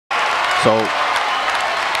So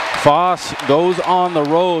Foss goes on the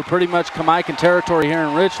road, pretty much Kamiakin territory here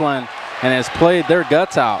in Richland, and has played their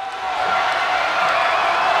guts out.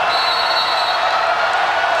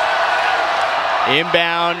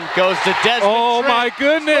 Inbound goes to Desmond. Oh my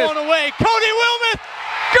goodness! Thrown away. Cody Wilmuth,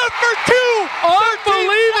 good for two.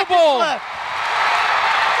 Unbelievable!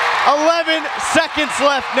 11 seconds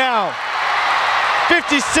left now.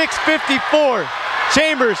 56-54.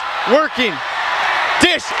 Chambers working.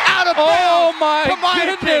 Dish out of bounds. Oh my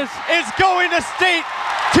goodness! Is going to state.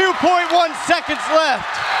 2.1 seconds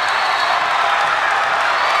left.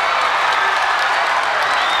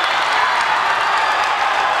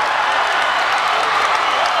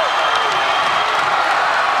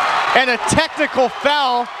 And a technical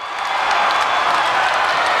foul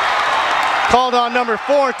called on number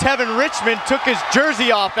 4. Tevin Richmond took his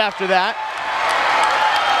jersey off after that.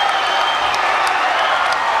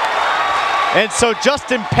 And so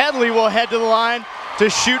Justin Pedley will head to the line to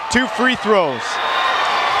shoot 2 free throws.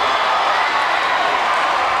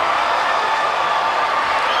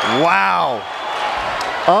 Wow.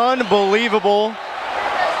 Unbelievable.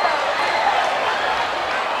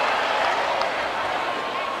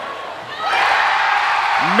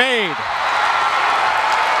 Made.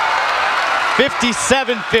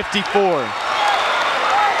 57-54.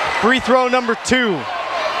 Free throw number 2.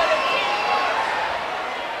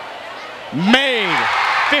 Made.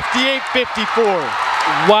 58-54.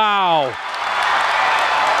 Wow.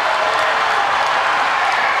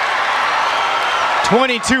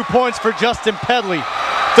 22 points for Justin Pedley.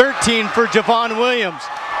 13 for Javon Williams.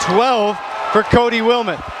 12 for Cody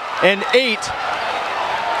Wilmuth. And 8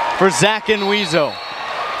 for Zach Nwizo.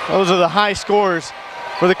 Those are the high scores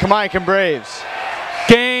for the Kamiakin Braves.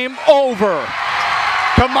 Game over.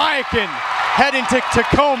 Kamiakin heading to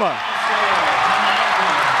Tacoma.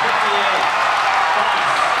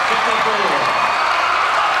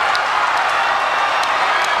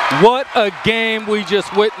 What a game we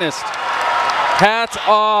just witnessed. Hats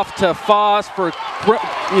off to Foss for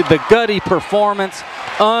the gutty performance.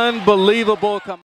 Unbelievable.